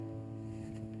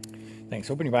Thanks.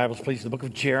 Open your Bibles, please, to the book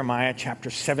of Jeremiah, chapter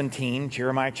 17.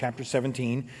 Jeremiah, chapter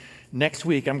 17. Next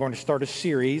week, I'm going to start a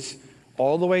series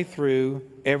all the way through,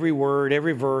 every word,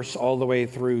 every verse, all the way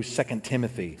through 2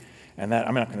 Timothy. And that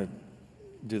I'm not going to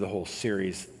do the whole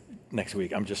series next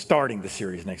week. I'm just starting the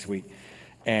series next week.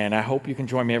 And I hope you can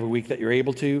join me every week that you're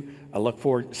able to. I look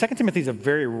forward. 2 Timothy is a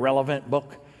very relevant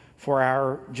book for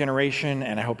our generation,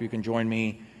 and I hope you can join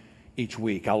me each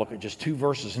week. I'll look at just 2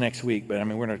 verses next week, but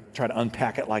we're going to try to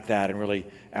unpack it like that and really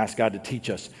ask God to teach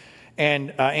us.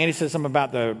 And Andy says something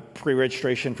about the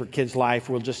pre-registration for Kids Life.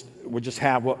 We'll just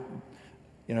have what,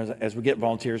 as we get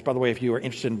volunteers. By the way, if you are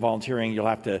interested in volunteering, you'll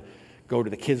have to go to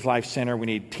the Kids Life Center. We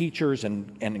need teachers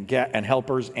and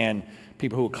helpers and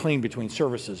people who will clean between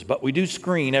services. But we do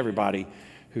screen everybody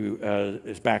who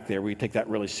is back there. We take that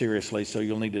really seriously, so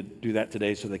you'll need to do that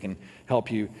today so they can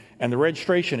help you. And the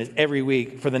registration is every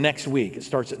week for the next week. It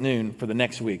starts at noon for the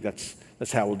next week. That's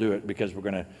how we'll do it, because we're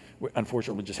going to,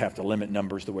 unfortunately, just have to limit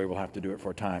numbers the way we'll have to do it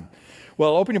for a time.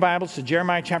 Well, open your Bibles to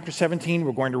Jeremiah chapter 17.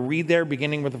 We're going to read there,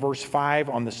 beginning with verse 5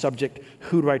 on the subject,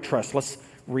 Who Do I Trust? Let's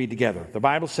read together. The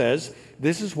Bible says,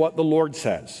 "This is what the Lord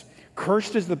says.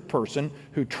 Cursed is the person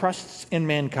who trusts in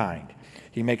mankind.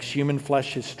 He makes human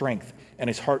flesh his strength, and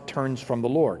his heart turns from the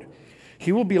Lord.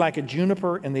 He will be like a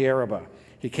juniper in the Arabah.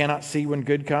 He cannot see when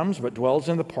good comes, but dwells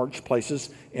in the parched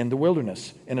places in the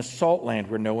wilderness, in a salt land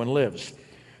where no one lives.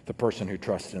 The person who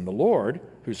trusts in the Lord,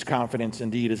 whose confidence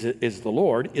indeed is the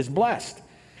Lord, is blessed.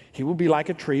 He will be like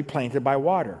a tree planted by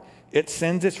water. It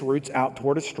sends its roots out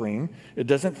toward a stream. It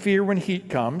doesn't fear when heat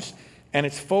comes, and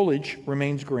its foliage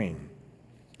remains green.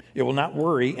 It will not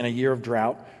worry in a year of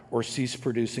drought or cease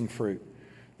producing fruit.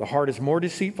 The heart is more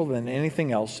deceitful than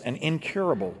anything else and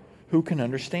incurable. Who can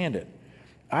understand it?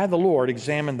 I, the Lord,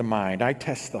 examine the mind. I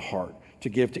test the heart to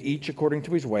give to each according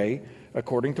to his way,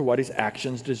 according to what his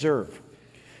actions deserve.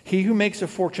 He who makes a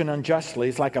fortune unjustly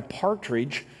is like a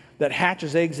partridge that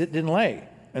hatches eggs it didn't lay.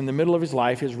 In the middle of his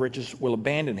life, his riches will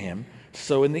abandon him.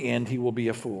 So in the end, he will be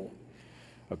a fool.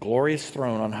 A glorious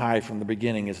throne on high from the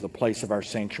beginning is the place of our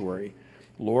sanctuary.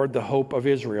 Lord, the hope of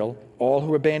Israel, all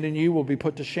who abandon you will be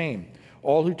put to shame.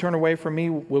 All who turn away from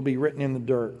me will be written in the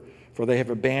dirt, for they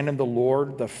have abandoned the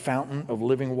Lord, the fountain of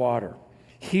living water.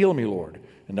 Heal me, Lord,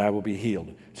 and I will be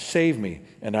healed. Save me,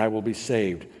 and I will be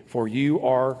saved, for you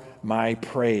are my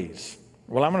praise."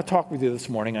 Well, I'm going to talk with you this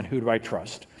morning on who do I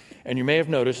trust. And you may have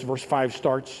noticed verse 5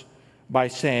 starts by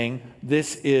saying,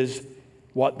 "This is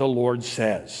what the Lord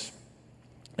says."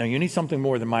 Now, you need something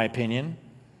more than my opinion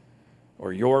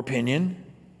or your opinion.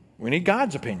 We need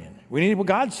God's opinion. We need what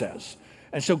God says.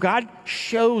 And so God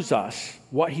shows us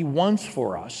what he wants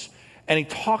for us, and he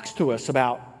talks to us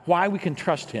about why we can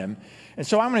trust him. And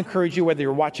so I'm going to encourage you, whether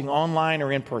you're watching online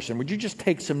or in person, would you just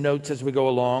take some notes as we go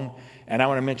along? And I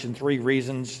want to mention 3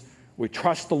 reasons we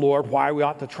trust the Lord, why we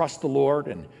ought to trust the Lord,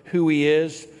 and who he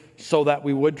is so that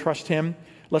we would trust him.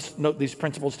 Let's note these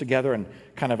principles together and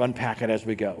kind of unpack it as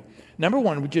we go. Number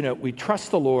 1, would you note, we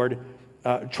trust the Lord,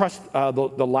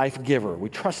 the life giver. We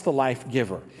trust the life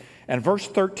giver. And verse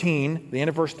 13, the end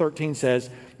of verse 13 says,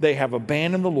 "They have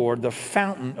abandoned the Lord, the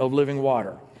fountain of living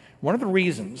water." One of the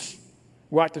reasons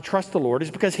we ought to trust the Lord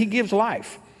is because he gives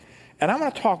life. And I'm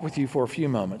going to talk with you for a few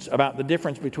moments about the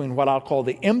difference between what I'll call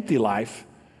the empty life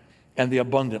and the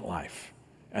abundant life.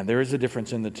 And there is a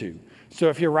difference in the two. So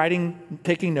if you're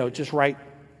taking notes, just write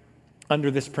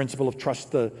under this principle of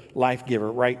trust the life giver,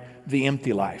 write the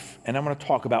empty life. And I'm going to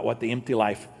talk about what the empty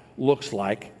life looks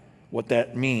like, what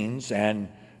that means, and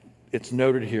it's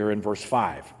noted here in verse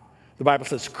 5. The Bible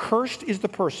says, "Cursed is the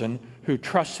person who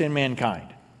trusts in mankind."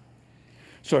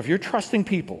 So if you're trusting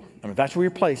people, that's where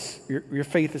your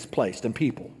faith is placed, in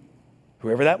people,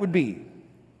 whoever that would be,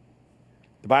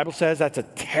 the Bible says that's a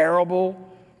terrible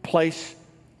place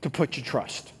to put your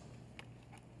trust.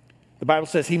 The Bible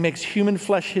says he makes human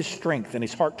flesh his strength, and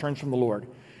his heart turns from the Lord.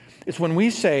 It's when we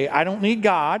say, "I don't need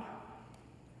God."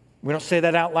 We don't say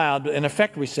that out loud, but in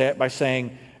effect we say it by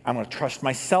saying, "I'm going to trust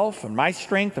myself and my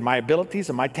strength and my abilities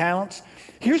and my talents."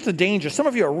 Here's the danger. Some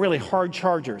of you are really hard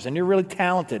chargers, and you're really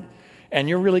talented, and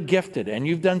you're really gifted, and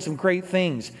you've done some great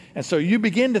things. And so you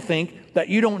begin to think that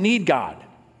you don't need God,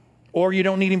 or you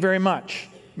don't need him very much.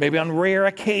 Maybe on rare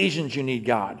occasions you need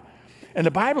God. And the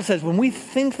Bible says when we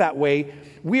think that way,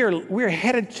 we're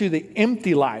headed to the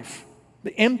empty life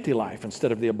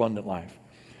instead of the abundant life.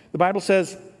 The Bible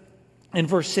says in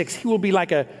verse 6, "He will be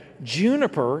like a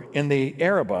juniper in the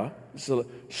Arabah." It's a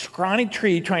scrawny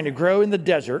tree trying to grow in the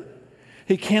desert.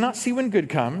 He cannot see when good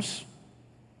comes.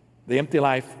 The empty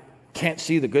life can't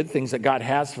see the good things that God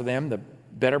has for them, the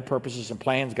better purposes and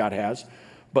plans God has,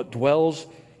 but dwells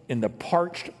in the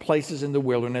parched places in the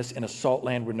wilderness, in a salt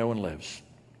land where no one lives.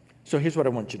 So here's what I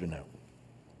want you to know.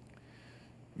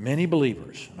 Many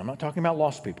believers, and I'm not talking about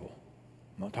lost people.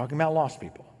 I'm not talking about lost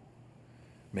people.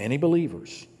 Many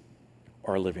believers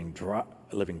are living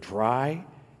dry,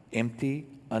 empty,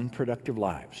 unproductive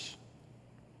lives.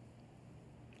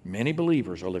 Many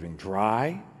believers are living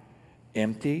dry,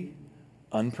 empty,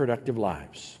 unproductive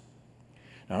lives.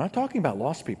 Now, I'm not talking about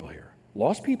lost people here.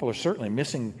 Lost people are certainly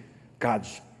missing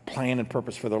God's plan and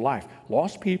purpose for their life.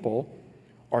 Lost people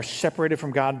are separated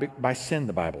from God by sin,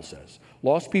 the Bible says.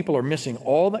 Lost people are missing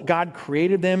all that God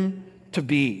created them to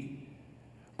be.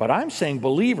 But I'm saying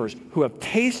believers who have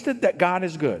tasted that God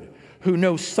is good, who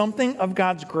know something of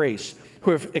God's grace,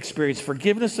 who have experienced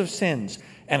forgiveness of sins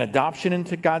and adoption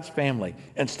into God's family,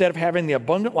 instead of having the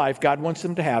abundant life God wants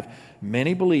them to have,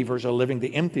 many believers are living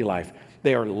the empty life.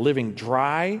 They are living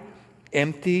dry,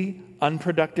 empty,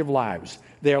 unproductive lives.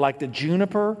 They are like the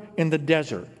juniper in the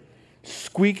desert,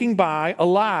 squeaking by,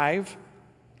 alive,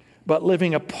 but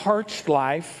living a parched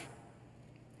life,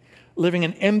 living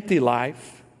an empty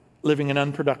life, living an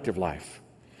unproductive life.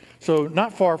 So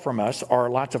not far from us are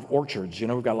lots of orchards. You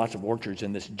know, we've got lots of orchards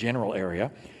in this general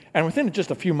area. And within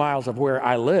just a few miles of where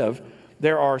I live,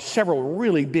 there are several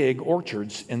really big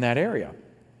orchards in that area.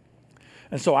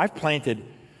 And so I've planted,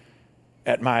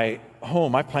 at my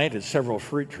home, I planted several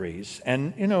fruit trees.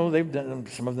 And, you know,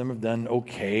 some of them have done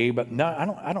okay, but no,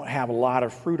 I don't have a lot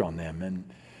of fruit on them. And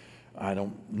I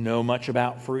don't know much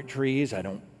about fruit trees. I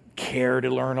don't care to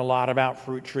learn a lot about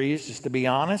fruit trees, just to be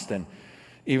honest. And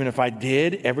even if I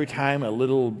did, every time a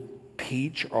little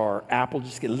peach or apple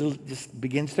just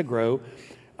begins to grow,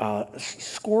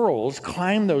 squirrels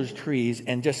climb those trees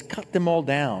and just cut them all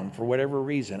down for whatever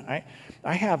reason.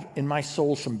 I have in my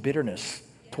soul some bitterness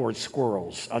towards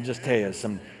squirrels. I'll just tell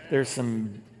you, there's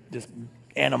some just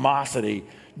animosity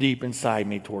deep inside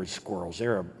me towards squirrels.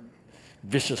 They're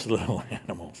vicious little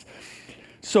animals.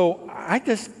 So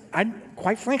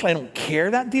quite frankly, I don't care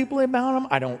that deeply about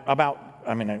them.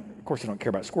 Of course I don't care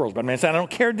about squirrels, but I don't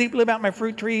care deeply about my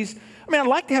fruit trees. I'd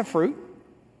like to have fruit.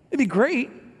 It'd be great,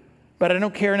 but I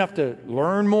don't care enough to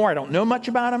learn more. I don't know much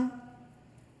about them.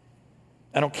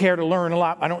 I don't care to learn a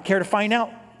lot. I don't care to find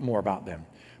out more about them.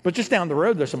 But just down the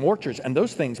road, there's some orchards, and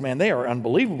those things, man, they are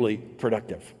unbelievably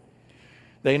productive.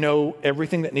 They know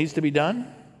everything that needs to be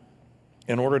done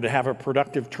in order to have a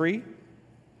productive tree,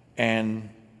 and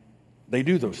they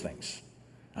do those things.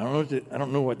 I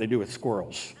don't know what they do with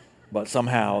squirrels, but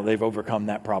somehow they've overcome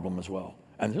that problem as well.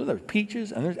 And there's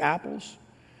peaches and there's apples,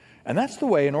 and that's the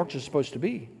way an orchard is supposed to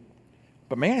be.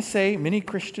 But may I say, many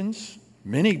Christians,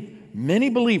 many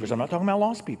believers, I'm not talking about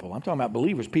lost people, I'm talking about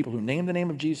believers, people who name the name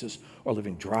of Jesus, are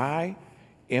living dry,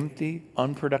 empty,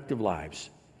 unproductive lives.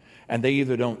 And they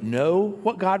either don't know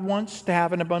what God wants to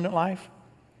have an abundant life,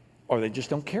 or they just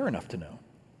don't care enough to know.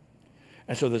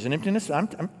 And so there's an emptiness.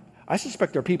 I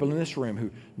suspect there are people in this room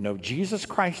who know Jesus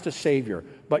Christ as Savior,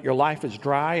 but your life is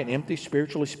dry and empty,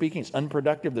 spiritually speaking. It's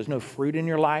unproductive. There's no fruit in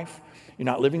your life. You're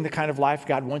not living the kind of life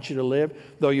God wants you to live,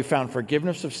 though you found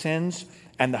forgiveness of sins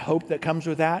and the hope that comes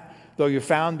with that, though you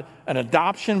found an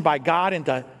adoption by God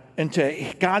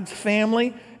into God's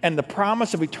family and the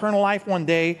promise of eternal life one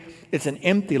day. It's an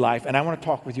empty life, and I want to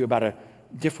talk with you about a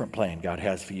different plan God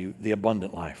has for you, the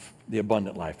abundant life, the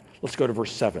abundant life. Let's go to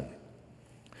verse 7.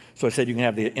 So I said you can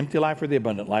have the empty life or the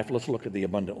abundant life. Let's look at the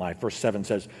abundant life. Verse 7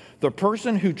 says, the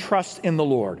person who trusts in the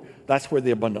Lord, that's where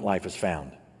the abundant life is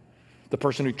found. The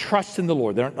person who trusts in the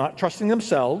Lord. They're not trusting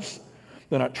themselves.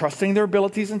 They're not trusting their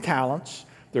abilities and talents.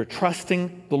 They're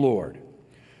trusting the Lord.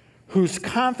 Whose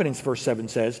confidence, verse 7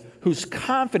 says, whose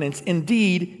confidence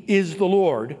indeed is the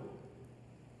Lord.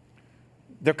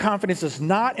 Their confidence is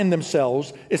not in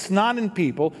themselves. It's not in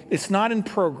people. It's not in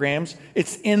programs.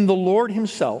 It's in the Lord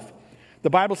himself. The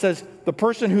Bible says the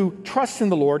person who trusts in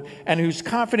the Lord and whose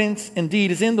confidence indeed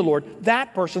is in the Lord,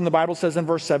 that person, the Bible says in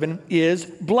verse 7, is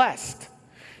blessed.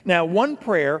 Now, one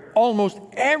prayer almost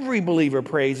every believer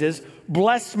prays is,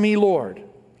 bless me, Lord.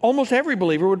 Almost every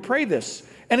believer would pray this.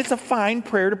 And it's a fine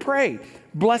prayer to pray.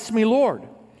 Bless me, Lord.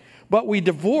 But we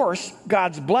divorce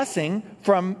God's blessing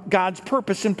from God's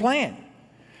purpose and plan.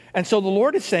 And so the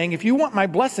Lord is saying, if you want my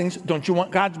blessings, don't you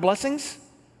want God's blessings?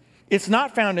 It's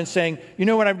not found in saying, you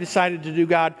know what I've decided to do,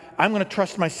 God? I'm going to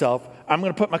trust myself. I'm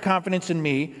going to put my confidence in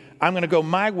me. I'm going to go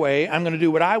my way. I'm going to do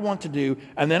what I want to do.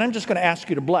 And then I'm just going to ask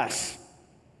you to bless.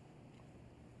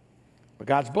 But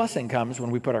God's blessing comes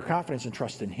when we put our confidence and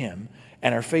trust in him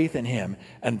and our faith in him.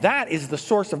 And that is the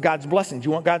source of God's blessings.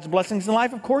 You want God's blessings in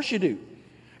life? Of course you do.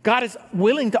 God is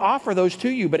willing to offer those to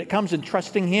you, but it comes in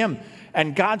trusting him.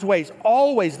 And God's way is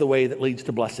always the way that leads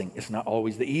to blessing. It's not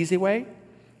always the easy way.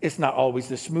 It's not always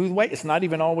the smooth way. It's not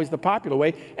even always the popular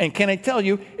way. And can I tell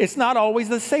you, it's not always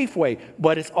the safe way,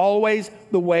 but it's always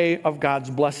the way of God's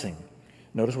blessing.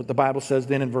 Notice what the Bible says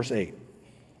then in verse 8.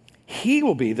 He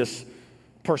will be, this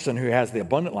person who has the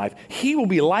abundant life, he will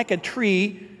be like a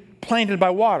tree planted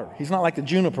by water. He's not like the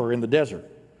juniper in the desert.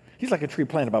 He's like a tree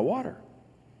planted by water,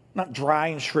 not dry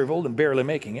and shriveled and barely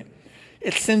making it.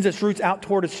 It sends its roots out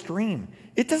toward a stream.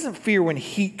 It doesn't fear when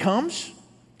heat comes.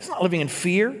 It's not living in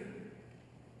fear.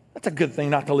 That's a good thing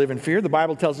not to live in fear. The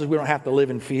Bible tells us we don't have to live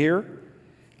in fear.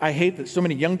 I hate that so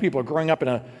many young people are growing up in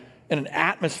an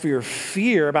atmosphere of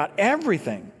fear about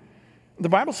everything. The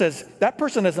Bible says that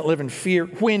person doesn't live in fear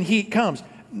when heat comes.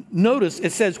 Notice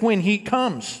it says when heat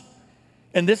comes.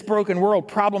 In this broken world,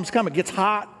 problems come. It gets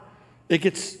hot. It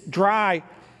gets dry.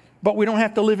 But we don't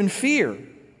have to live in fear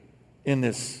in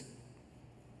this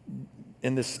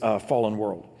fallen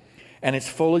world. And its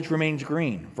foliage remains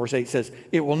green. Verse 8 says,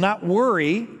 it will not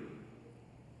worry.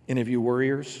 Any of you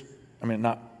worriers? I mean,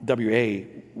 not W-A,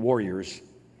 warriors.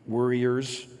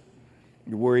 Worriers.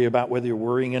 You worry about whether you're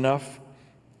worrying enough.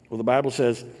 Well, the Bible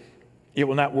says it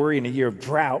will not worry in a year of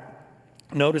drought.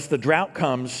 Notice the drought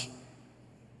comes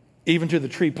even to the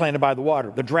tree planted by the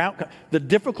water. The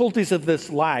difficulties of this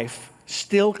life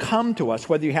still come to us,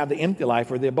 whether you have the empty life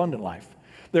or the abundant life.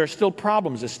 There are still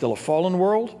problems. It's still a fallen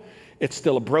world. It's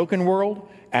still a broken world.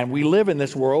 And we live in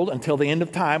this world until the end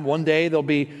of time. One day there'll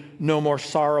be no more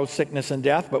sorrow, sickness, and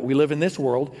death, but we live in this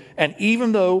world. And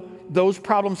even though those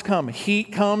problems come,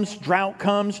 heat comes, drought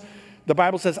comes, the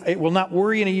Bible says it will not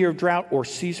worry in a year of drought or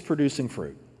cease producing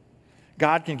fruit.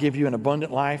 God can give you an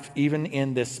abundant life even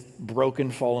in this broken,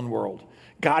 fallen world.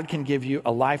 God can give you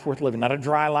a life worth living, not a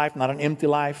dry life, not an empty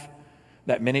life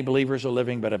that many believers are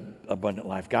living, but an abundant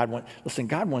life. God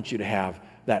wants you to have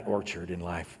that orchard in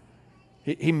life.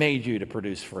 He made you to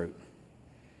produce fruit.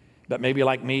 But maybe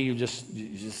like me, you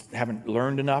just haven't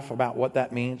learned enough about what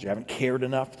that means. You haven't cared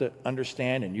enough to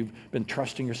understand, and you've been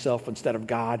trusting yourself instead of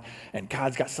God. And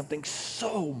God's got something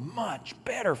so much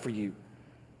better for you.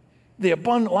 The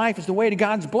abundant life is the way to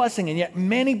God's blessing, and yet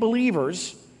many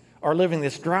believers are living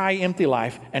this dry, empty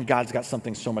life, and God's got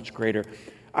something so much greater.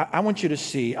 I want you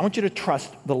to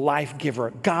trust the life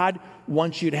giver. God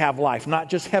wants you to have life, not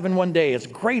just heaven one day. As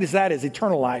great as that is,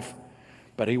 eternal life.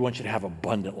 But he wants you to have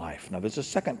abundant life. Now, there's a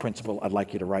second principle I'd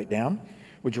like you to write down.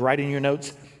 Would you write in your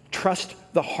notes? Trust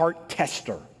the heart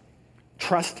tester.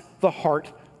 Trust the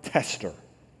heart tester.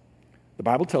 The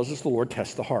Bible tells us the Lord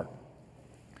tests the heart.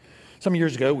 Some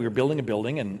years ago, we were building a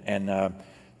building, and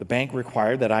the bank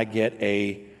required that I get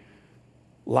a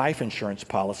life insurance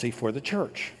policy for the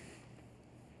church.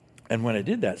 And when I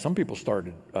did that, some people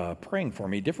started praying for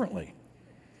me differently.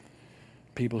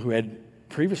 People who had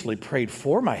previously prayed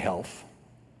for my health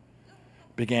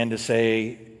began to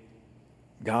say,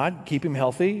 God, keep him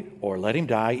healthy or let him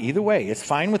die. Either way, it's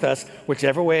fine with us.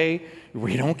 Whichever way,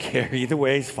 we don't care. Either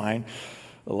way is fine.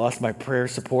 I lost my prayer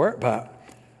support, but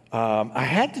I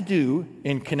had to do,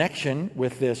 in connection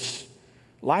with this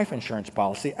life insurance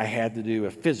policy, I had to do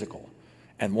a physical.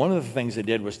 And one of the things they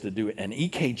did was to do an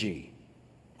EKG,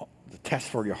 the test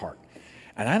for your heart.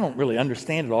 And I don't really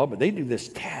understand it all, but they do this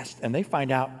test, and they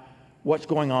find out what's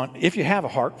going on, if you have a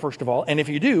heart, first of all, and if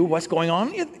you do, what's going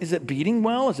on? Is it beating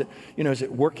well? Is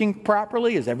it working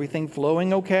properly? Is everything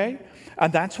flowing okay?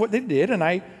 And that's what they did, and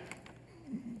I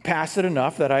passed it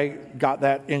enough that I got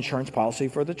that insurance policy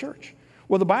for the church.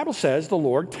 Well, the Bible says the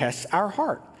Lord tests our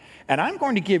heart. And I'm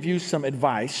going to give you some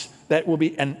advice that will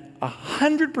be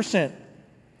 100%,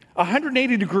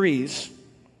 180 degrees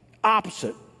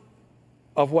opposite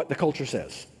of what the culture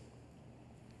says.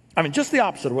 I mean, just the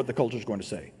opposite of what the culture is going to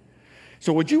say.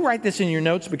 So would you write this in your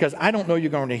notes? Because I don't know you're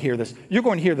going to hear this. You're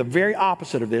going to hear the very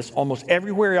opposite of this almost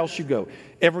everywhere else you go.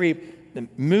 The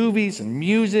movies and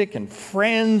music and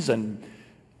friends and...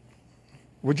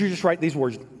 Would you just write these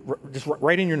words? Just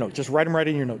write in your notes. Just write them right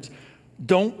in your notes.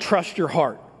 Don't trust your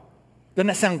heart. Doesn't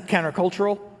that sound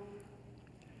countercultural?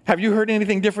 Have you heard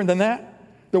anything different than that?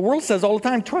 The world says all the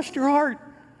time, trust your heart.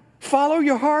 Follow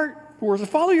your heart.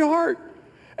 Follow your heart.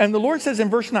 And the Lord says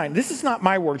in verse 9, this is not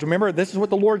my words. Remember, this is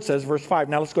what the Lord says, verse 5.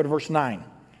 Now let's go to verse 9.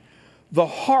 The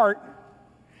heart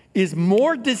is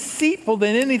more deceitful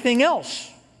than anything else.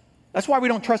 That's why we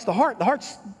don't trust the heart. The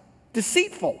heart's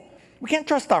deceitful. We can't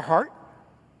trust our heart.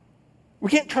 We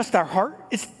can't trust our heart.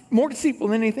 It's more deceitful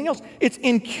than anything else. It's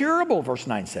incurable, verse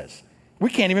 9 says.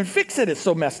 We can't even fix it. It's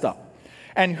so messed up.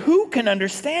 And who can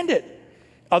understand it?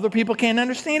 Other people can't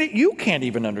understand it. You can't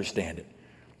even understand it.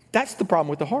 That's the problem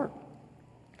with the heart.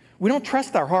 We don't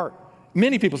trust our heart.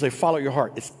 Many people say, follow your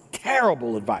heart. It's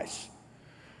terrible advice.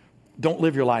 Don't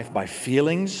live your life by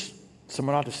feelings.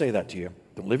 Someone ought to say that to you.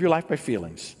 Don't live your life by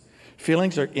feelings.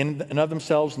 Feelings are in and of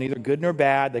themselves neither good nor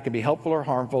bad. They can be helpful or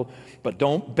harmful, but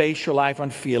don't base your life on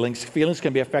feelings. Feelings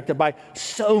can be affected by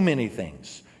so many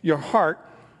things. Your heart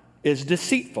is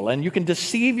deceitful, and you can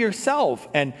deceive yourself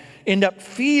and end up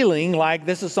feeling like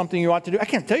this is something you ought to do. I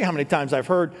can't tell you how many times I've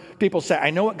heard people say, I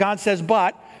know what God says,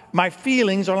 but my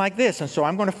feelings are like this, and so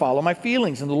I'm going to follow my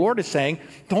feelings. And the Lord is saying,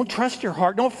 don't trust your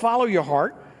heart. Don't follow your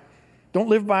heart. Don't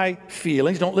live by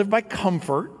feelings. Don't live by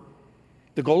comfort.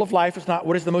 The goal of life is not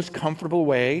what is the most comfortable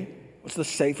way, what's the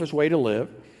safest way to live.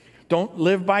 Don't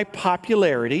live by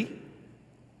popularity.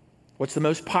 What's the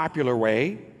most popular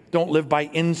way? Don't live by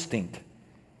instinct.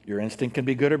 Your instinct can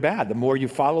be good or bad. The more you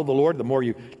follow the Lord, the more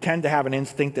you tend to have an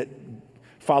instinct that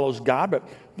follows God. But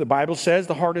the Bible says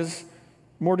the heart is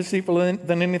more deceitful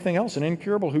than anything else and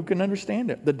incurable. Who can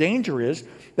understand it? The danger is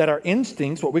that our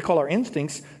instincts, what we call our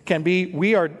instincts, can be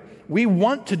we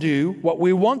want to do what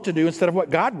we want to do instead of what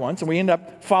God wants, and we end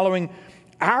up following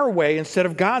our way instead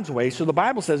of God's way. So the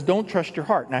Bible says, don't trust your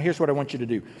heart. Now, here's what I want you to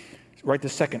do. Write the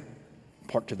second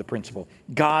part to the principle.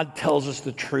 God tells us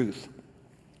the truth.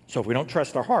 So if we don't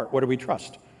trust our heart, what do we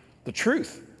trust? The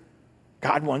truth.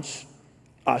 God wants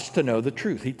us to know the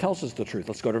truth. He tells us the truth.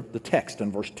 Let's go to the text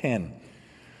in verse 10.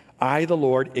 I, the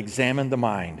Lord, examine the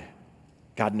mind.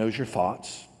 God knows your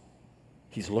thoughts.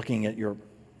 He's looking at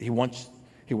He wants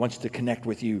to connect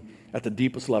with you at the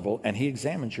deepest level, and he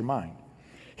examines your mind.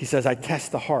 He says, I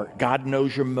test the heart. God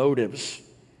knows your motives.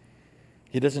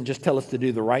 He doesn't just tell us to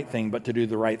do the right thing, but to do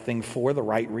the right thing for the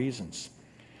right reasons.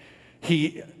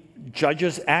 He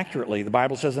judges accurately. The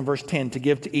Bible says in verse 10, to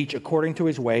give to each according to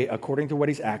his way, according to what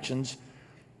his actions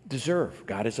deserve.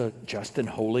 God is a just and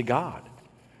holy God.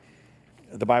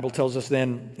 The Bible tells us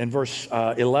then in verse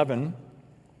 11,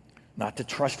 not to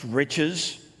trust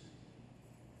riches.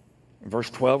 In verse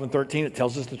 12 and 13, it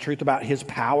tells us the truth about his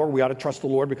power. We ought to trust the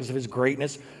Lord because of his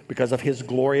greatness, because of his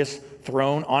glorious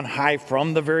throne on high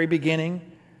from the very beginning.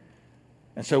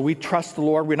 And so we trust the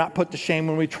Lord. We're not put to shame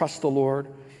when we trust the Lord.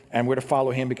 And we're to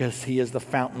follow him because he is the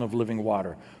fountain of living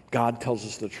water. God tells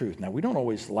us the truth. Now, we don't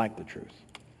always like the truth,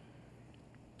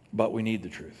 but we need the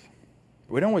truth.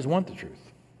 We don't always want the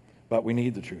truth, but we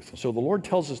need the truth. And so the Lord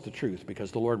tells us the truth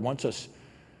because the Lord wants us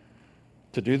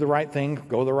to do the right thing,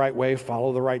 go the right way,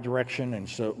 follow the right direction.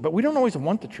 But we don't always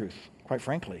want the truth, quite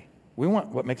frankly. We want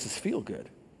what makes us feel good.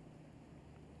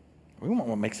 We want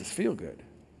what makes us feel good.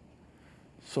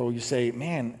 So you say,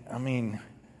 man, I mean,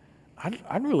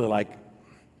 I'd really like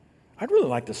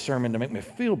the sermon to make me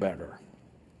feel better.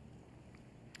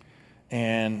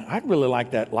 And I'd really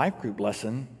like that life group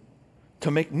lesson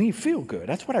to make me feel good.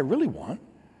 That's what I really want.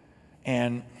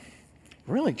 And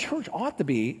really, church ought to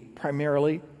be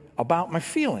primarily about my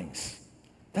feelings.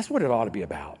 That's what it ought to be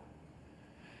about.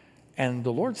 And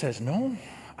the Lord says, no,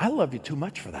 I love you too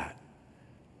much for that.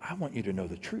 I want you to know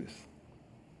the truth.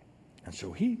 And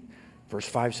so verse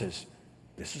 5 says,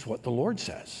 this is what the Lord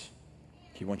says.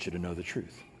 He wants you to know the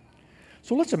truth.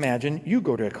 So let's imagine you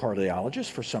go to a cardiologist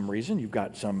for some reason. You've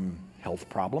got some health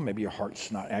problem. Maybe your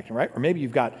heart's not acting right. Or maybe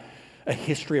you've got a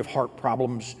history of heart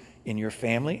problems in your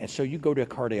family. And so you go to a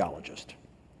cardiologist.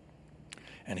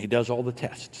 And he does all the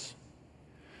tests.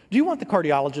 Do you want the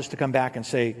cardiologist to come back and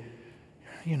say,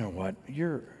 you know what,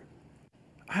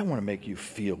 I want to make you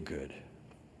feel good.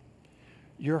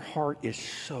 Your heart is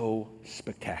so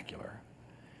spectacular.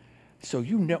 So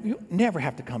you never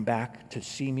have to come back to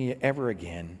see me ever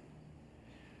again.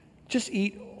 Just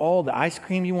eat all the ice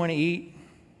cream you want to eat.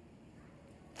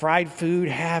 Fried food,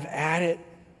 have at it.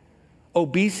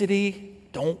 Obesity,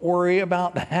 don't worry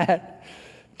about that.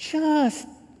 Just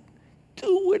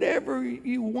do whatever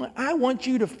you want. I want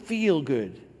you to feel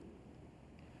good.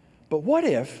 But what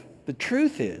if the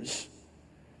truth is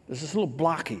there's this little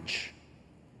blockage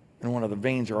in one of the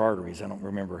veins or arteries? I don't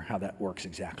remember how that works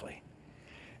exactly.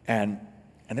 And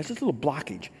there's this little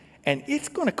blockage. And it's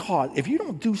going to cause, if you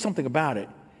don't do something about it,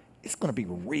 it's going to be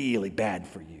really bad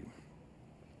for you.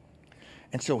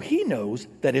 And so he knows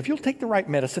that if you'll take the right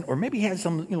medicine, or maybe he has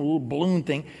some little balloon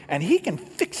thing, and he can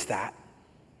fix that,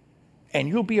 and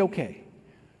you'll be okay.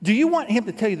 Do you want him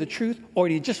to tell you the truth, or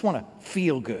do you just want to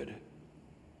feel good?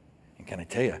 And can I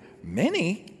tell you,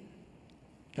 many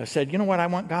have said, you know what, I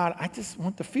want God, I just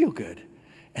want to feel good.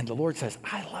 And the Lord says,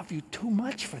 I love you too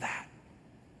much for that.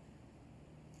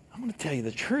 I'm going to tell you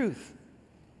the truth.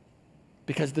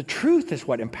 Because the truth is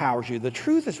what empowers you. The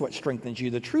truth is what strengthens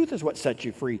you. The truth is what sets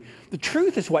you free. The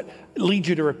truth is what leads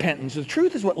you to repentance. The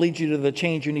truth is what leads you to the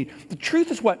change you need. The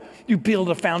truth is what you build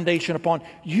a foundation upon.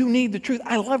 You need the truth.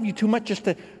 I love you too much just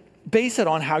to base it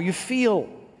on how you feel.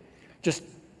 Just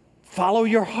follow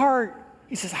your heart.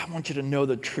 He says, I want you to know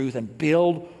the truth and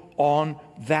build on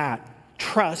that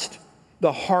trust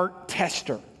the heart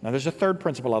tester. Now, there's a third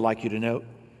principle I'd like you to know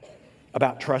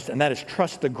about trust, and that is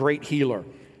trust the great healer.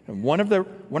 And one of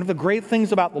the great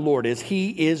things about the Lord is he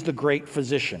is the great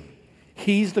physician.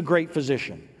 He's the great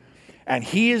physician, and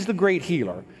he is the great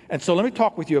healer. And so let me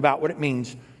talk with you about what it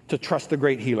means to trust the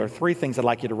great healer. 3 things I'd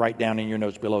like you to write down in your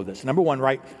notes below this. Number 1,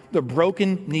 write, the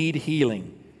broken need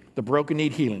healing. The broken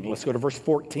need healing. Let's go to verse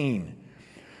 14.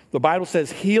 The Bible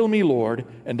says, heal me, Lord,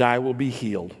 and I will be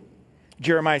healed.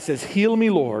 Jeremiah says, heal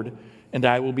me, Lord, and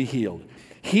I will be healed.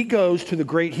 He goes to the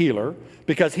great healer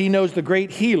because he knows the great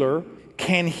healer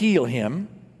can heal him,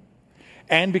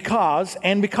 and because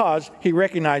he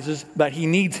recognizes that he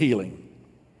needs healing.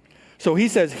 So he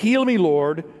says, heal me,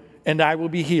 Lord, and I will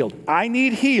be healed. I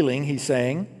need healing, he's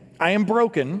saying. I am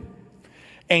broken,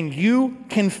 and you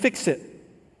can fix it.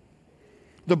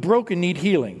 The broken need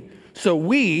healing. So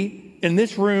we, in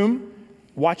this room,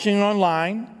 watching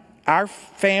online, our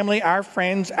family, our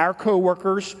friends, our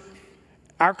coworkers,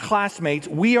 our classmates,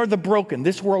 we are the broken.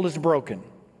 This world is broken.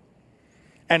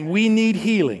 And we need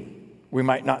healing. We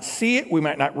might not see it, we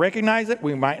might not recognize it,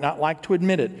 we might not like to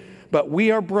admit it, but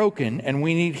we are broken and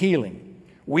we need healing.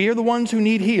 We are the ones who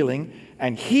need healing,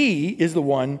 and he is the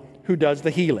one who does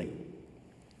the healing.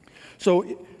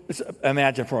 So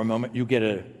imagine for a moment you get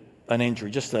an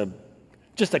injury, just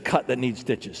a cut that needs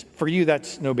stitches. For you,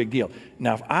 that's no big deal.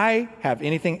 Now, if I have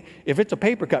anything, if it's a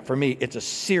paper cut for me, it's a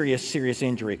serious, serious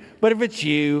injury. But if it's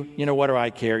you, what do I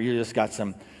care? You just got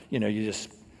some, you just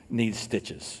need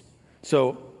stitches.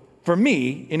 So for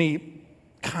me, any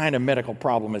kind of medical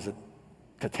problem is a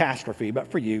catastrophe. But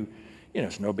for you,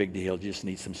 it's no big deal. You just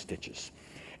need some stitches.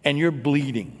 And you're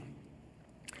bleeding.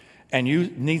 And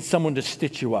you need someone to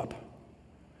stitch you up.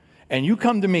 And you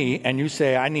come to me and you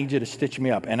say, I need you to stitch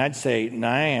me up. And I'd say, no,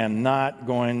 I am not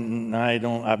going, I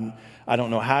don't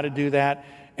know how to do that.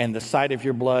 And the sight of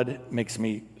your blood makes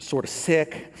me sort of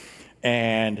sick.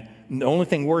 And the only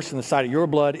thing worse than the sight of your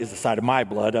blood is the sight of my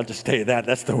blood. I'll just tell you that.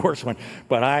 That's the worst one.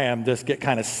 But I am just get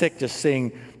kind of sick just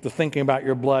seeing the thinking about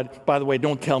your blood. By the way,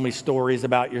 don't tell me stories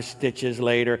about your stitches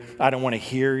later. I don't want to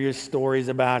hear your stories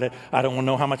about it. I don't want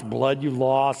to know how much blood you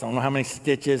lost. I don't know how many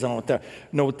stitches. I don't want to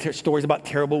know stories about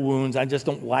terrible wounds. I just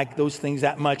don't like those things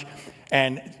that much.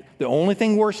 And the only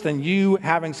thing worse than you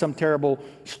having some terrible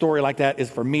story like that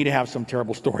is for me to have some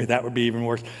terrible story. That would be even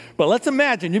worse. But let's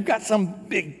imagine you've got some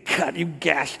big cut. You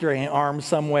gashed your arm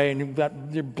some way and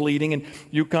you're bleeding and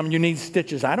you come, you need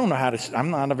stitches. I don't know how to,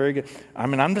 I'm not a very good,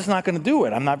 I'm just not going to do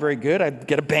it. I'm not very good. I'd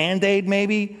get a Band-Aid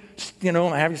maybe,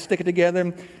 have you stick it together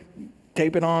and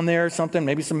tape it on there or something,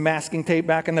 maybe some masking tape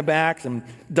back in the back, some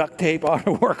duct tape ought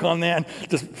to work on that.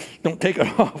 Just don't take it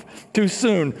off too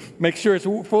soon. Make sure it's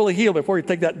fully healed before you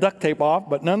take that duct tape off,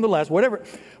 but nonetheless, whatever.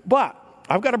 But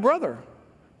I've got a brother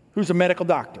who's a medical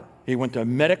doctor. He went to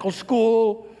medical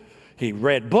school. He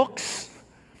read books.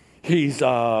 He's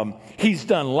done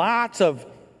lots of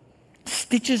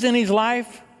stitches in his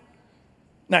life.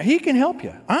 Now, he can help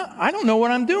you. I don't know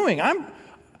what I'm doing.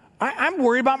 I'm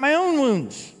worried about my own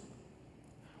wounds.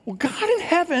 Well, God in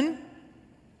heaven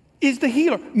is the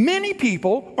healer. Many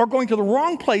people are going to the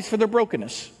wrong place for their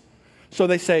brokenness. So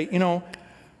they say,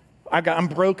 I'm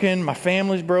broken, my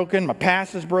family's broken, my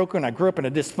past is broken, I grew up in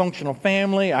a dysfunctional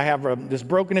family, I have this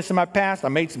brokenness in my past, I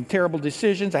made some terrible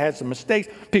decisions, I had some mistakes,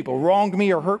 people wronged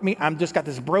me or hurt me, I've just got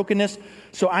this brokenness,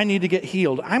 so I need to get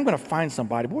healed. I'm going to find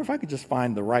somebody. Boy, if I could just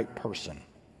find the right person.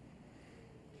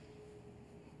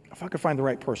 If I could find the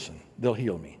right person, they'll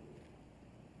heal me.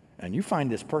 And you find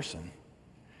this person,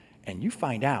 and you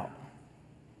find out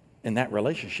in that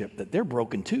relationship that they're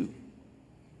broken too.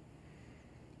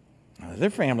 Now, their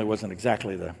family wasn't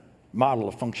exactly the model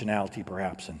of functionality,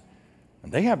 perhaps, and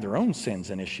they have their own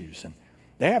sins and issues, and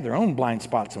they have their own blind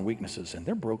spots and weaknesses, and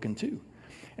they're broken too.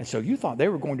 And so you thought they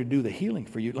were going to do the healing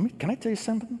for you. Can I tell you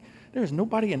something? There is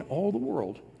nobody in all the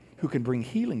world who can bring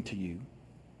healing to you.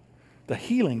 The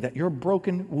healing that your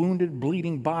broken, wounded,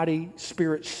 bleeding body,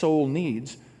 spirit, soul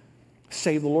needs,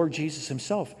 save the Lord Jesus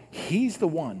himself. He's the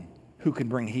one who can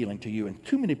bring healing to you. And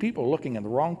too many people are looking in the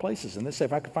wrong places. And they say,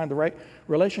 if I could find the right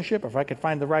relationship, if I could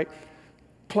find the right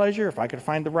pleasure, if I could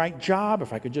find the right job,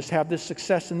 if I could just have this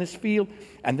success in this field,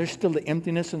 and there's still the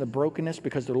emptiness and the brokenness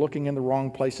because they're looking in the wrong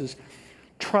places.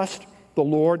 Trust the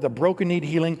Lord. The broken need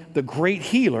healing. The great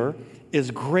healer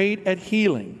is great at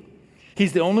healing.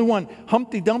 He's the only one.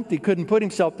 Humpty Dumpty couldn't put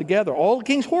himself together. All the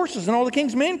king's horses and all the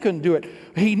king's men couldn't do it.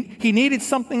 He needed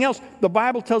something else. The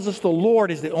Bible tells us the Lord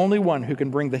is the only one who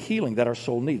can bring the healing that our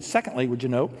soul needs. Secondly, would you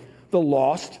know, the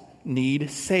lost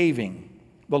need saving.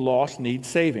 The lost need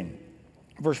saving.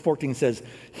 Verse 14 says,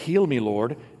 heal me,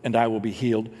 Lord, and I will be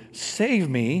healed. Save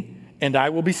me, and I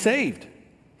will be saved.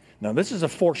 Now, this is a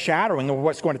foreshadowing of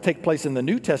what's going to take place in the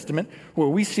New Testament, where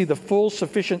we see the full,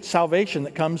 sufficient salvation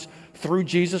that comes through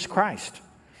Jesus Christ.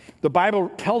 The Bible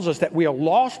tells us that we are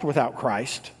lost without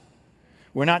Christ.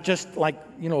 We're not just like,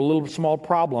 a little small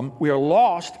problem. We are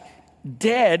lost,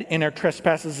 dead in our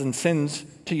trespasses and sins,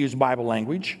 to use Bible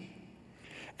language.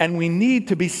 And we need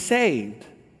to be saved,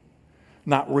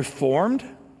 not reformed,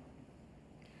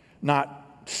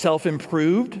 not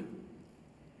self-improved,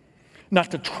 not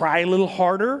to try a little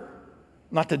harder,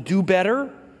 not to do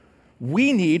better.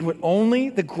 We need what only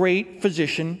the great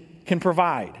physician can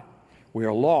provide. We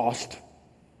are lost,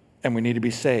 and we need to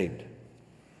be saved.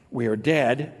 We are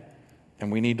dead,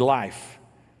 and we need life.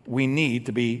 We need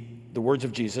to be, the words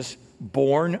of Jesus,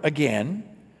 born again,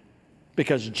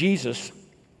 because Jesus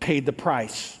paid the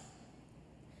price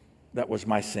that was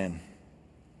my sin.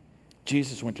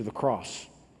 Jesus went to the cross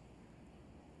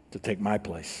to take my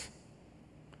place.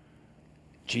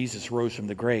 Jesus rose from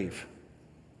the grave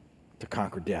to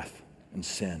conquer death and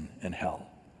sin and hell.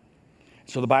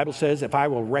 So the Bible says, if I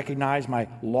will recognize my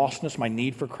lostness, my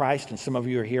need for Christ, and some of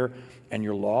you are here and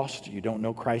you're lost, you don't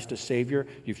know Christ as Savior,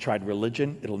 you've tried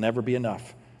religion, it'll never be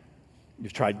enough.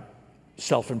 You've tried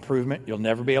self-improvement, you'll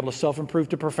never be able to self-improve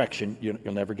to perfection,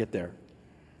 you'll never get there.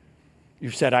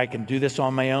 You've said, I can do this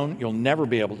on my own, you'll never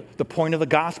be able to. The point of the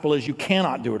gospel is you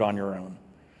cannot do it on your own.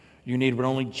 You need what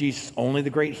only Jesus, only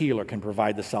the great healer, can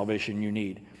provide the salvation you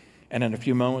need. And in a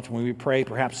few moments when we pray,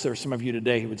 perhaps there's some of you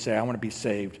today who would say, I want to be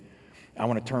saved. I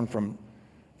want to turn from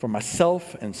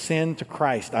myself and sin to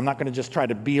Christ. I'm not going to just try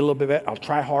to be a little bit better. I'll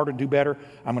try hard to do better.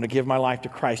 I'm going to give my life to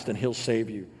Christ and He'll save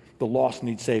you. The lost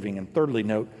need saving. And thirdly,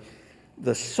 note,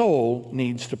 the soul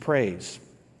needs to praise.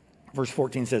 Verse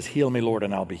 14 says, heal me, Lord,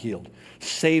 and I'll be healed.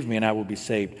 Save me, and I will be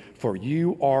saved. For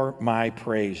you are my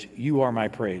praise. You are my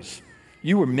praise.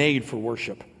 You were made for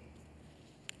worship.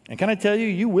 And can I tell you,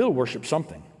 you will worship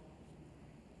something.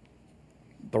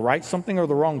 The right something or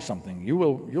the wrong something.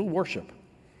 You'll worship.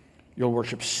 You'll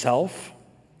worship self.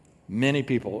 Many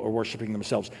people are worshiping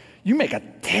themselves. You make a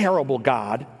terrible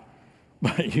God,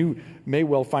 but you may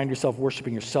well find yourself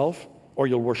worshiping yourself, or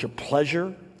you'll worship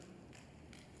pleasure,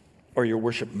 or you'll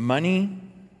worship money,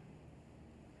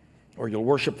 or you'll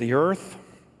worship the earth,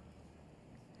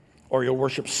 or you'll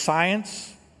worship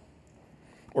science,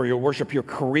 or you'll worship your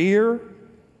career,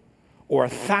 or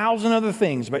 1,000 other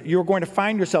things, but you're going to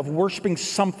find yourself worshiping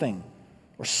something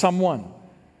or someone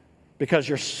because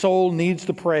your soul needs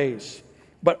the praise.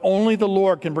 But only the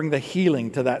Lord can bring the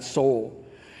healing to that soul.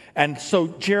 And so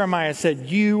Jeremiah said,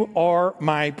 you are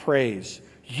my praise.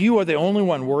 You are the only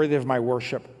one worthy of my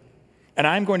worship. And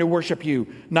I'm going to worship you,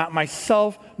 not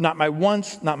myself, not my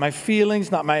wants, not my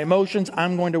feelings, not my emotions.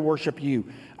 I'm going to worship you.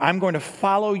 I'm going to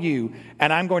follow you,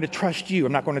 and I'm going to trust you.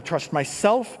 I'm not going to trust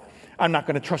myself. I'm not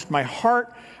going to trust my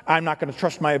heart. I'm not going to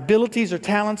trust my abilities or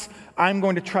talents. I'm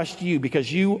going to trust you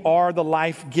because you are the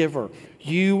life giver.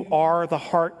 You are the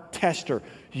heart tester.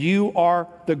 You are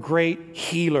the great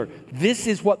healer. This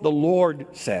is what the Lord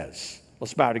says.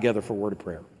 Let's bow together for a word of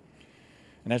prayer.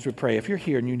 And as we pray, if you're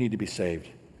here and you need to be saved,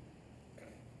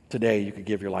 today you could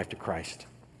give your life to Christ.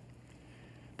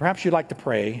 Perhaps you'd like to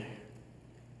pray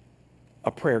a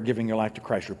prayer giving your life to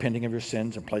Christ, repenting of your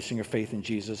sins and placing your faith in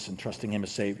Jesus and trusting Him as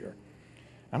Savior.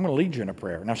 I'm going to lead you in a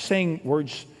prayer. Now, saying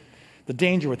words, the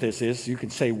danger with this is you can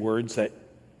say words that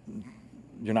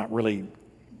that aren't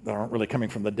really coming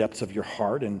from the depths of your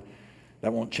heart, and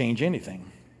that won't change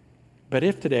anything. But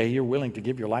if today you're willing to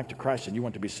give your life to Christ and you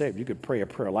want to be saved, you could pray a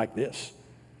prayer like this.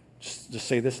 Just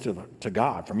say this to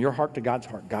God, from your heart to God's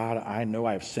heart. God, I know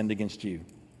I have sinned against you.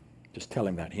 Just tell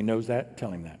Him that. He knows that.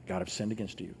 Tell Him that. God, I've sinned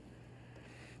against you.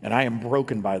 And I am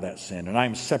broken by that sin, and I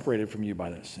am separated from you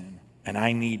by that sin, and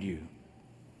I need you.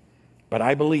 But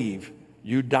I believe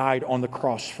you died on the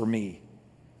cross for me.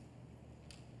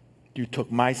 You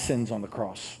took my sins on the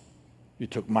cross. You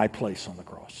took my place on the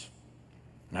cross.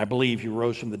 And I believe you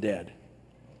rose from the dead.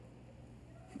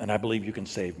 And I believe you can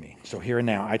save me. So here and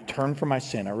now, I turn from my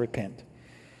sin. I repent.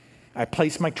 I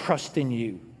place my trust in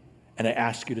you, and I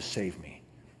ask you to save me.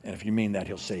 And if you mean that,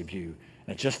 He'll save you.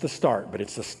 And it's just the start, but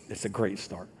it's a great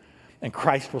start. And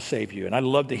Christ will save you. And I'd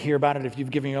love to hear about it if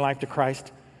you've given your life to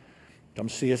Christ. Come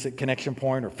see us at Connection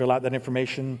Point or fill out that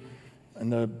information in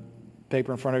the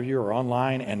paper in front of you or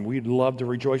online, and we'd love to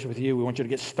rejoice with you. We want you to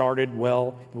get started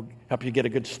well. We'll help you get a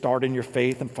good start in your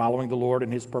faith and following the Lord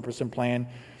and His purpose and plan.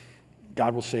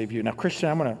 God will save you. Now, Christian,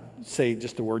 I'm going to say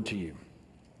just a word to you.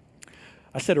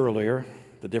 I said earlier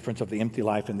the difference of the empty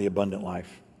life and the abundant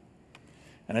life.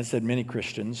 And I said many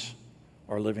Christians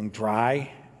are living dry,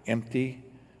 empty,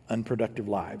 unproductive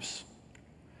lives.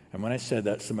 And when I said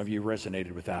that, some of you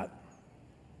resonated with that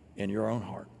in your own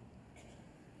heart.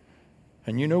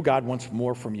 And you know God wants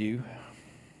more from you.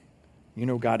 You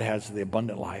know God has the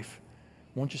abundant life.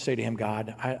 Won't you say to him,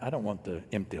 God, I don't want the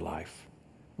empty life.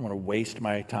 I want to waste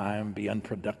my time, be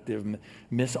unproductive,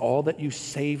 miss all that you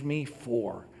saved me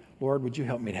for. Lord, would you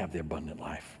help me to have the abundant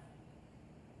life?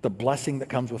 The blessing that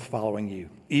comes with following you,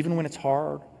 even when it's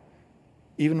hard,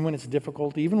 even when it's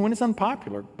difficult, even when it's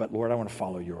unpopular. But Lord, I want to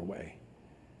follow your way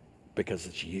because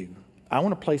it's you. I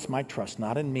want to place my trust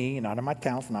not in me, not in my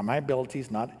talents, not my abilities,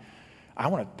 I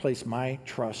want to place my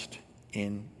trust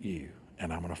in you,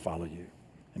 and I'm going to follow you.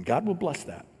 And God will bless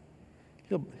that.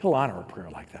 He'll honor a prayer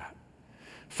like that.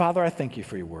 Father, I thank you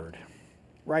for your word.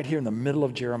 Right here in the middle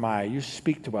of Jeremiah, you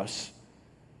speak to us.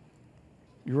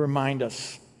 You remind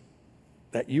us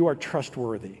that you are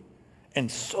trustworthy. And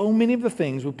so many of the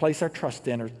things we place our trust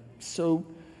in are so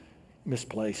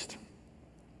misplaced,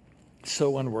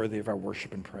 so unworthy of our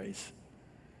worship and praise.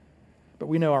 But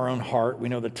we know our own heart. We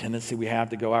know the tendency we have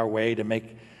to go our way, to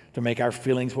make our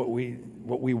feelings what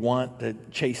we want, to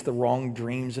chase the wrong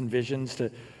dreams and visions,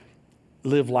 to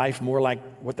live life more like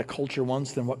what the culture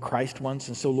wants than what Christ wants.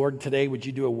 And so, Lord, today would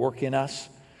you do a work in us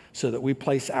so that we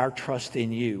place our trust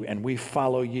in you and we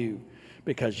follow you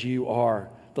because you are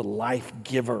the life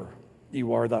giver.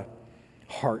 You are the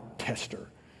heart tester.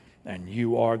 And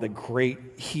you are the great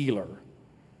healer.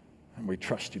 And we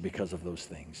trust you because of those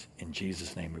things. In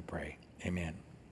Jesus' name we pray. Amen.